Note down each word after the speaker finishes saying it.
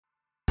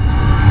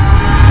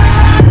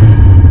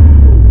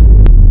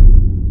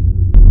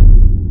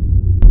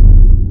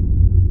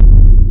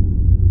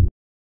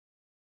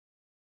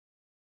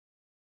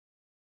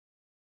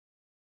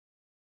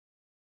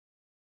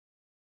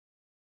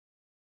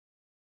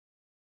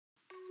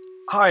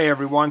Hi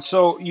everyone,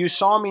 so you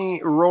saw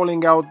me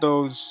rolling out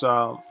those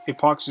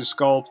epoxy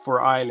sculpt for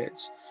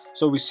eyelids.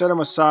 So we set them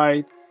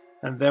aside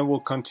and then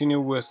we'll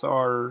continue with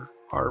our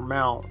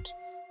mount.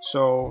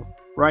 So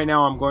right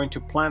now I'm going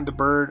to plant the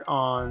bird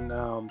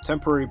on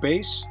temporary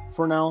base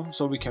for now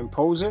so we can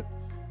pose it,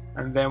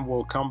 and then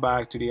we'll come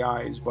back to the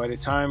eyes. By the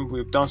time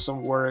we've done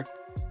some work,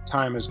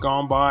 time has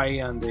gone by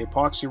and the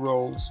epoxy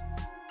rolls,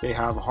 they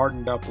have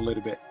hardened up a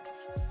little bit.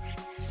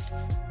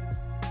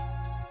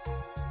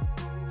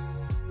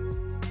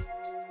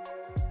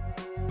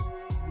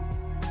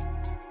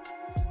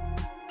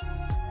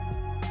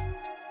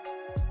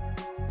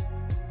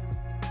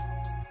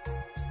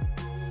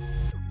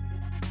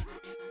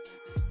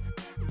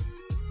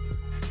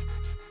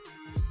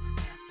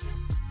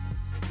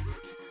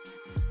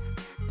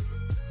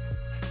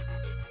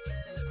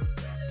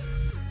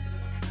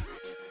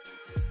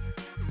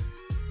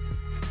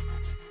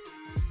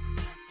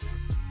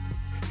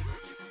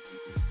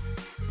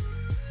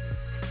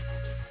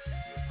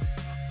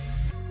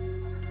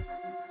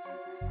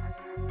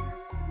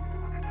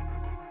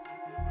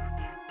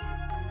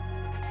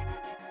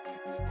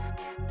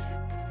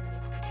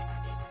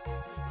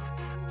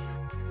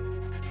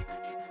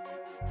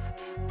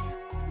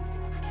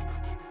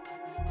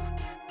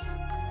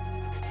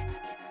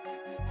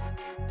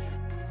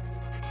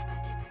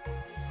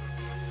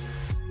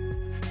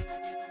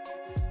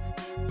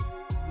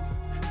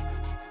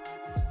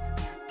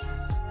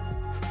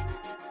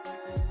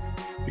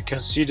 You can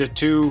see the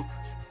two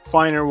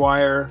finer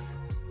wire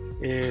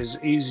is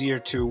easier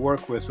to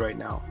work with right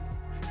now.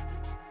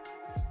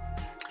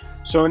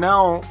 So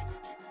now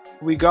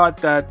we got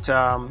that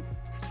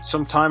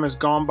some time has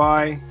gone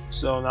by,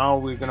 so now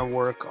we're gonna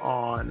work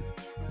on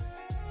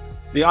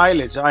the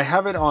eyelids. I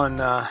have it on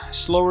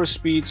slower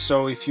speed,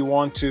 so if you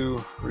want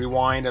to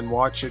rewind and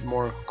watch it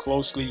more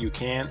closely you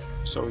can,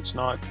 so it's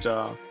not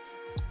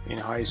in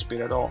high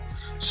speed at all.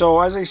 So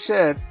as I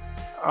said,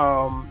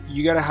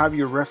 you got to have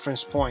your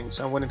reference points,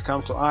 and when it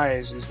comes to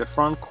eyes is the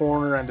front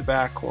corner and the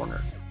back corner.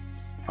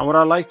 And what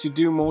I like to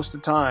do most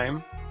of the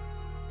time,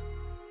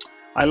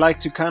 I like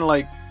to kind of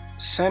like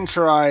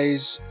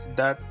centerize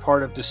that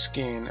part of the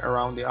skin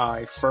around the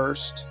eye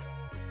first,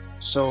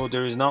 so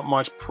there is not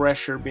much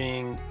pressure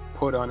being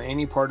put on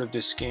any part of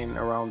the skin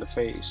around the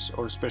face,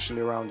 or especially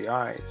around the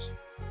eyes.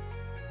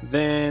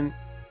 Then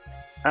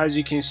as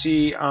you can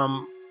see,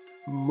 I'm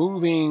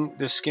moving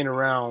the skin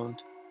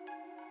around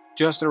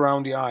just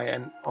around the eye,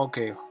 and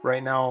okay,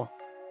 right now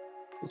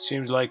it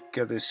seems like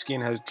the skin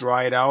has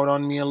dried out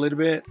on me a little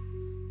bit,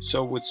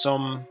 so with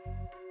some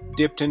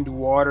dipped into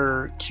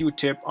water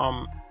Q-tip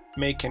I'm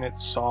making it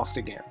soft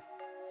again.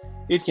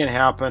 It can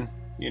happen,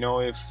 you know,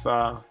 if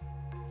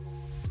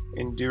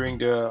during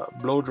the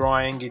blow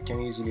drying it can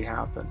easily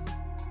happen,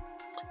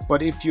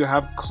 but if you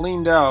have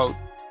cleaned out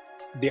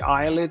the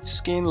eyelid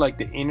skin, like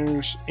the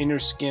inner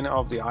skin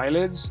of the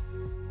eyelids,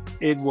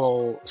 it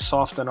will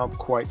soften up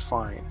quite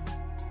fine.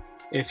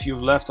 If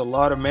you've left a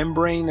lot of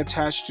membrane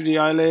attached to the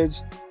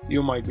eyelids,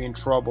 you might be in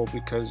trouble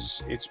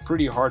because it's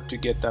pretty hard to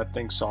get that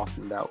thing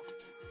softened out.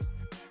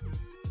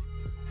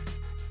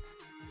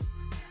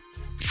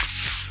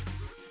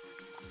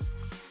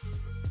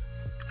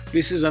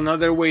 This is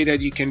another way that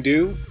you can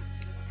do,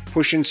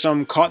 pushing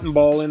some cotton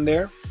ball in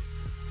there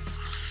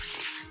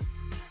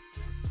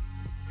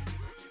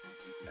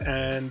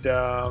and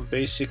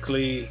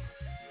basically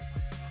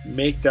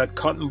make that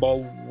cotton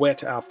ball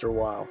wet after a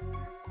while,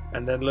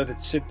 and then let it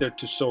sit there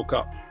to soak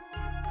up.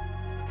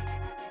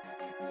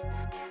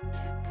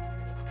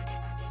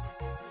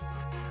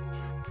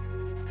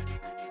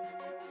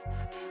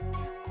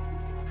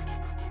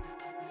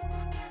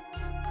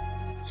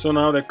 So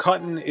now the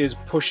cotton is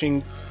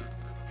pushing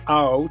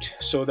out,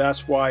 so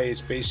that's why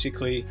it's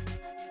basically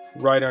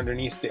right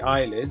underneath the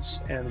eyelids,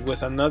 and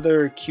with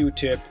another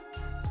Q-tip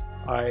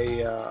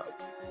I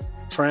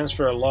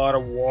transfer a lot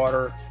of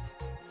water,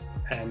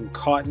 and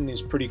cotton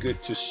is pretty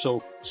good to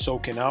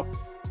soaking up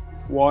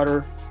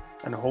water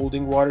and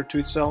holding water to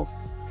itself,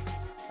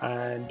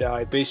 and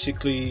I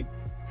basically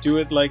do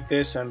it like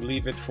this and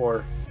leave it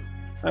for,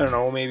 I don't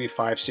know, maybe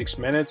 5-6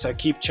 minutes. I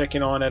keep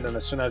checking on it, and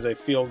as soon as I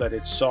feel that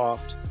it's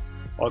soft,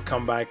 I'll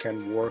come back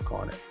and work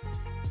on it.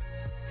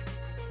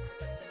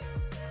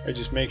 I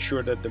just make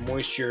sure that the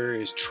moisture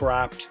is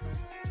trapped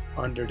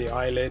under the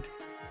eyelid.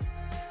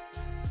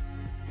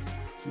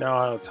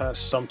 Now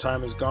some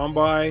time has gone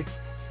by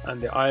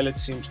and the eyelid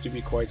seems to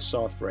be quite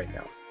soft right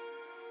now.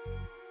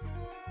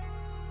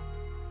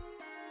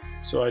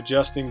 So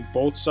adjusting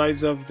both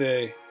sides of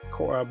the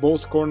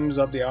both corners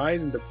of the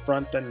eyes, in the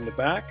front and in the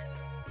back.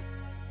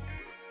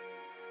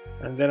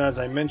 And then, as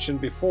I mentioned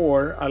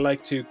before, I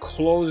like to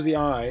close the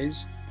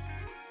eyes,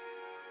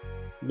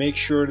 make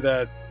sure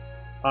that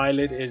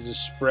eyelid is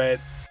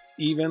spread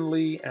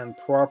evenly and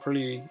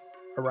properly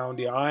around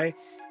the eye,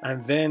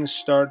 and then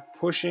start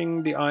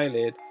pushing the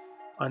eyelid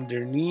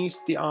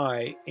underneath the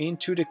eye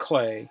into the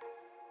clay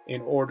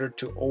in order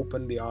to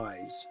open the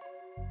eyes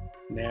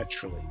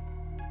naturally.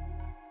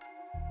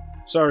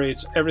 Sorry,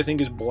 everything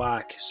is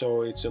black,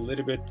 so it's a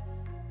little bit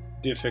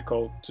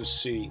difficult to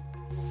see.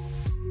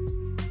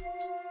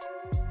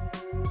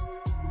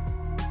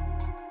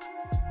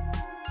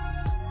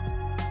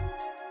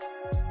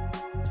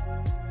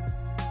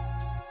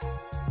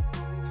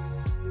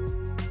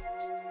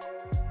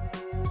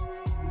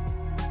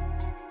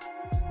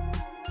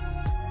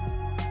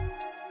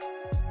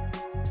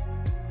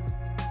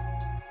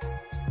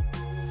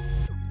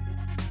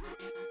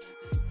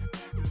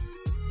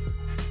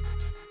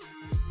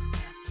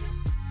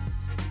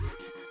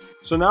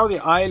 So now the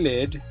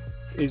eyelid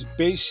is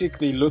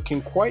basically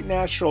looking quite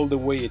natural the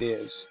way it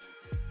is.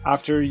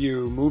 After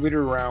you move it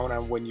around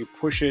and when you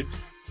push it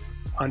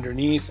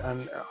underneath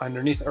and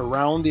underneath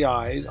around the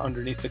eyes,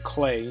 underneath the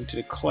clay, into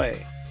the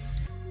clay.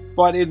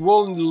 But it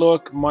will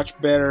look much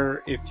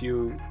better if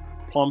you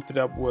plump it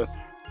up with,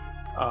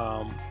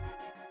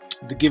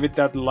 to give it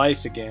that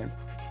life again,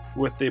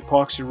 with the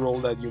epoxy roll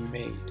that you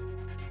made.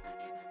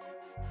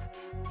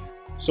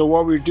 So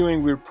what we're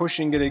doing, we're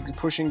pushing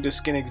the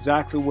skin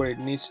exactly where it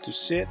needs to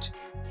sit,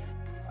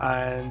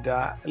 and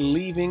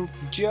leaving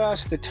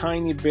just a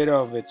tiny bit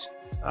of its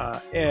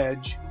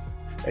edge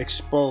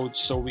exposed,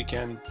 so we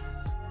can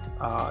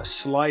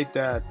slide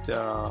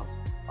that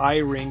eye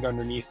ring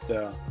underneath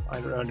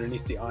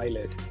the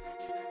eyelid.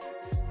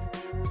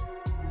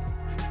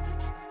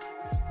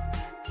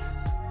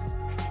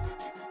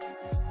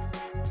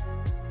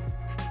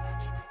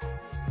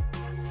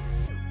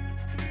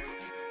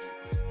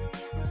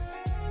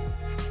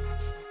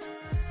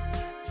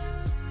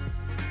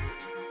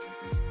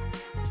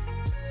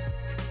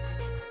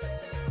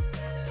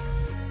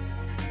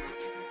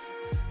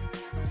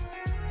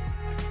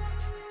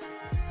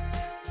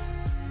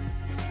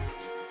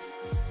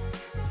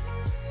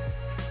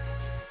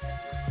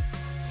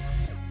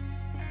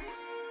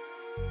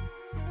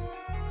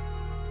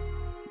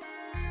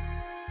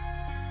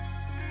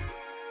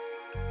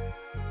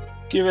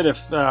 Give it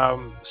a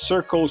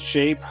circle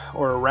shape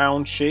or a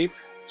round shape,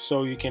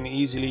 so you can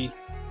easily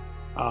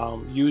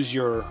use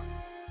your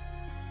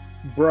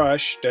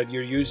brush that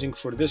you're using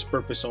for this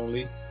purpose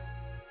only.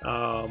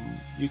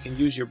 You can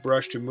use your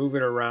brush to move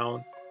it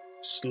around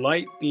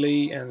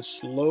slightly and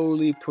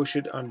slowly push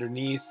it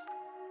underneath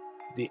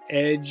the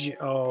edge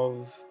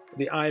of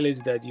the eyelids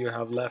that you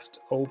have left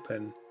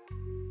open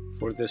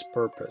for this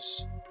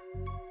purpose.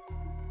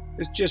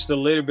 It's just a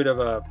little bit of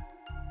a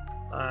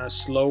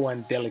slow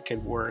and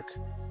delicate work,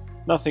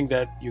 nothing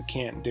that you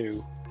can't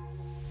do.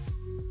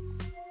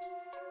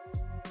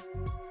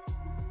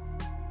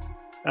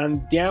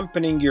 And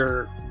dampening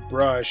your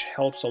brush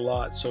helps a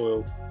lot,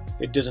 so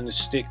it doesn't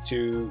stick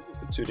to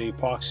the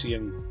epoxy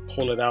and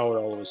pull it out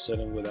all of a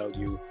sudden without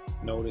you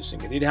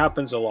noticing it. It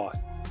happens a lot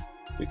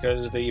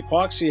because the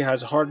epoxy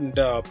has hardened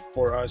up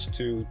for us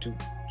to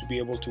be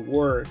able to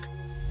work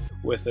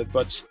with it,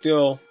 but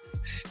still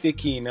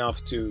sticky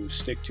enough to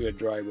stick to a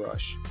dry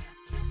brush.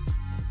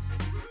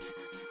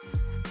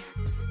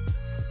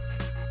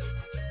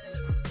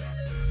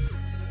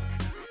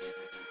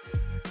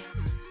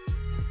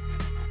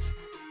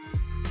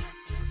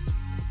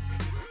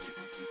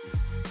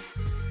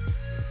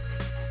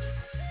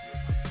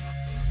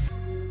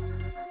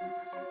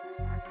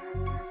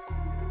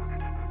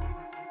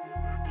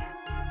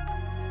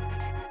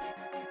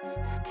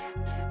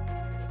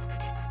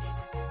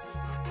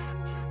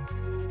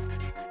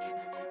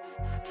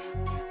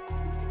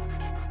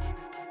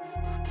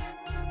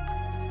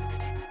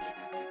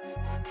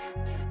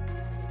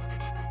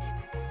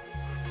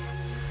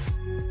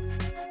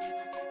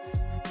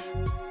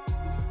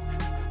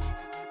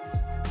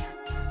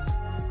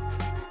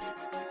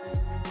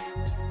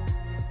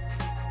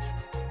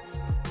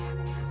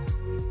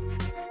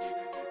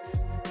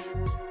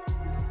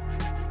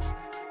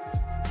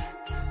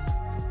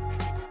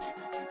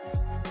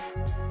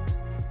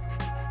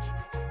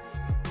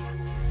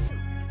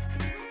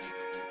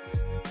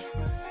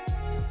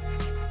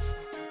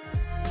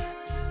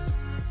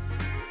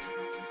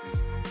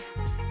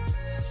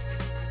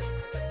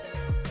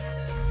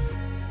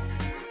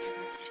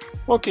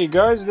 Okay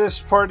guys,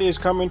 this party is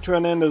coming to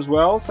an end as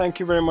well. Thank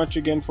you very much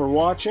again for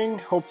watching.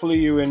 Hopefully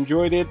you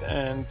enjoyed it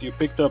and you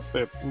picked up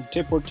a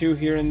tip or two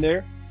here and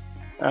there.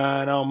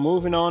 Now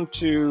moving on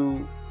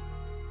to,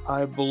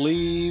 I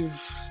believe,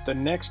 the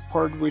next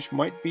part, which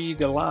might be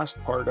the last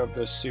part of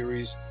this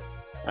series,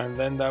 and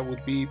then that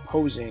would be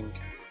posing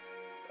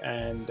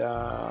and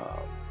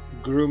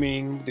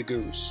grooming the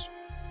goose.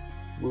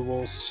 We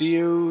will see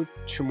you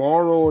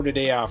tomorrow or the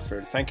day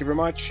after. Thank you very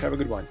much. Have a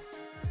good one.